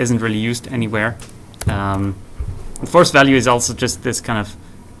argument isn't really used anywhere. The force value is also just this kind of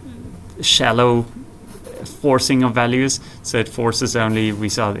shallow forcing of values. So it forces only, we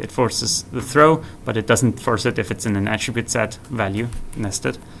saw it forces the throw, but it doesn't force it if it's in an attribute set value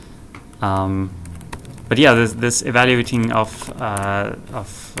nested. But yeah, this evaluating of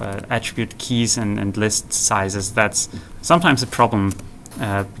attribute keys and list sizes, that's sometimes a problem,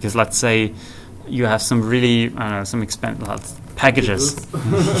 because let's say you have some really, some packages.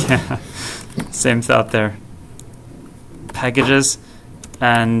 Yeah, same thought there. Packages,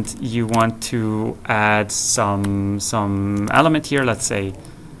 and you want to add some element here. Let's say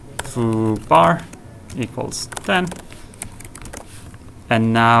foo bar equals 10,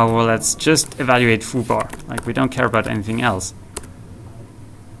 and now let's just evaluate foo bar. Like, we don't care about anything else.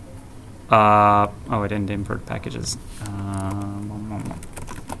 Oh, I didn't import packages.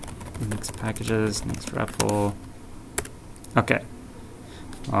 Nix packages, nix REPL. Okay.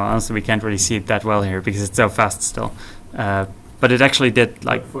 Well, honestly, we can't really see it that well here because it's so fast still. But it actually did,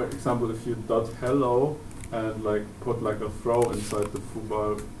 like, for example, if you .hello and like put like a throw inside the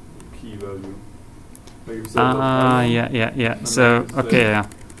foobar key value. Like if yeah. So okay, yeah.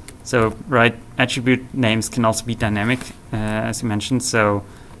 So right, attribute names can also be dynamic, as you mentioned. So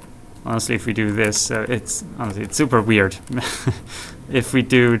honestly, if we do this, it's super weird. If we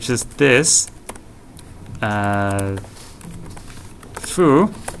do just this,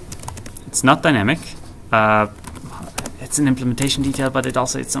 foo, it's not dynamic. It's an implementation detail, but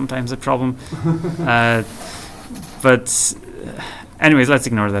it's sometimes a problem. But anyways, let's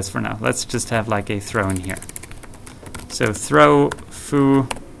ignore this for now. Let's just have like a throw in here. So throw foo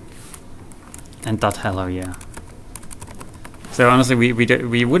and .hello, yeah. So honestly,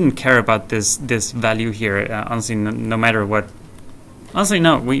 we wouldn't care about this value here. Honestly, no matter what. Honestly,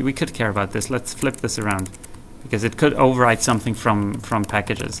 no, we could care about this. Let's flip this around, because it could override something from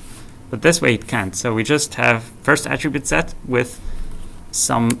packages. But this way it can't. So we just have first attribute set with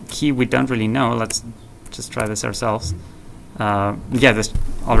some key we don't really know. Let's just try this ourselves. Yeah, this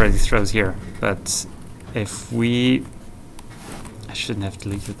already throws here. But if we... I shouldn't have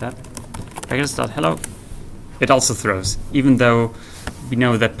deleted that. Packages.hello. It also throws. Even though we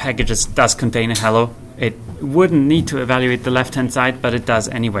know that packages does contain a hello, it wouldn't need to evaluate the left-hand side, but it does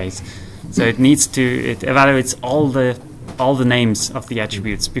anyways. So it needs to... It evaluates all the names of the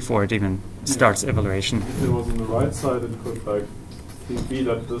attributes before it even starts evaluation. If it was on the right side, it could like be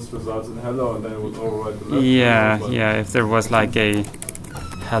that this results in hello, and then it would override the left. Yeah. If there was like a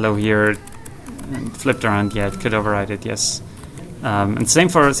hello here and flipped around, yeah, it could override it. Yes. And same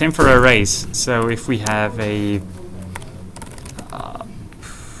for arrays. So if we have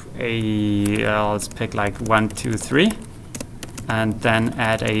let's pick like 1, 2, 3, and then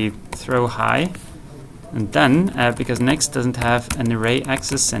add a throw high. And then, because Nix doesn't have an array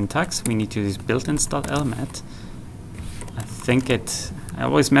access syntax, we need to use built-ins.lmat. I think I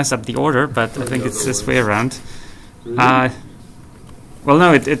always mess up the order, but I think it's this way around. Really? Well,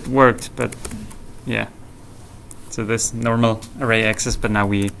 no, it worked, but yeah. So this normal array access, but now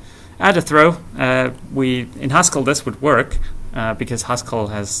we add a throw. In Haskell this would work, because Haskell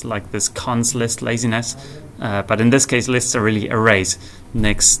has like this cons list laziness. But in this case, lists are really arrays.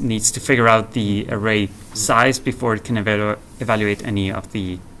 Nix needs to figure out the array size before it can evaluate any of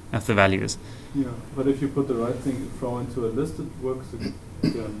the values. Yeah, but if you put the right thing throw into a list, it works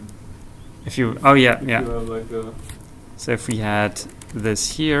again. If you, oh yeah. If you have like a so if we had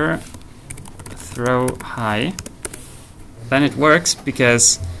this here, throw high, then it works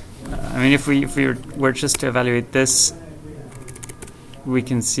because, I mean, if we were just to evaluate this, we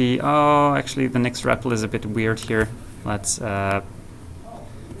can see, oh, actually the Nix REPL is a bit weird here. Let's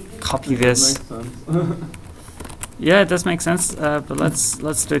copy this. Yeah, it does make sense, but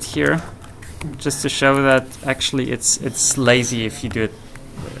let's do it here, just to show that actually it's lazy if you do it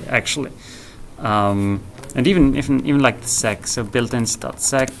actually. And even like the sec, so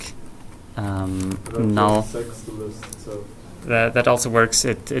built-ins.sec, null. That also works.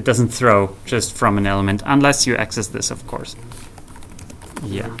 It doesn't throw just from an element unless you access this, of course.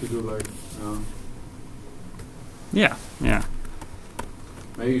 Yeah. Yeah.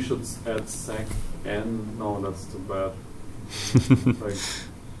 Maybe you should add sec n. No, that's too bad. Like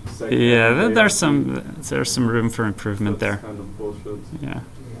Yeah, there's some room for improvement there. Kind of bullshit. Yeah.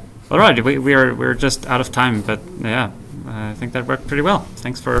 All right, we're just out of time, but yeah, I think that worked pretty well.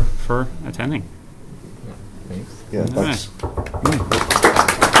 Thanks for attending. Thanks. Yeah, All thanks.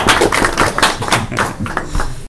 right.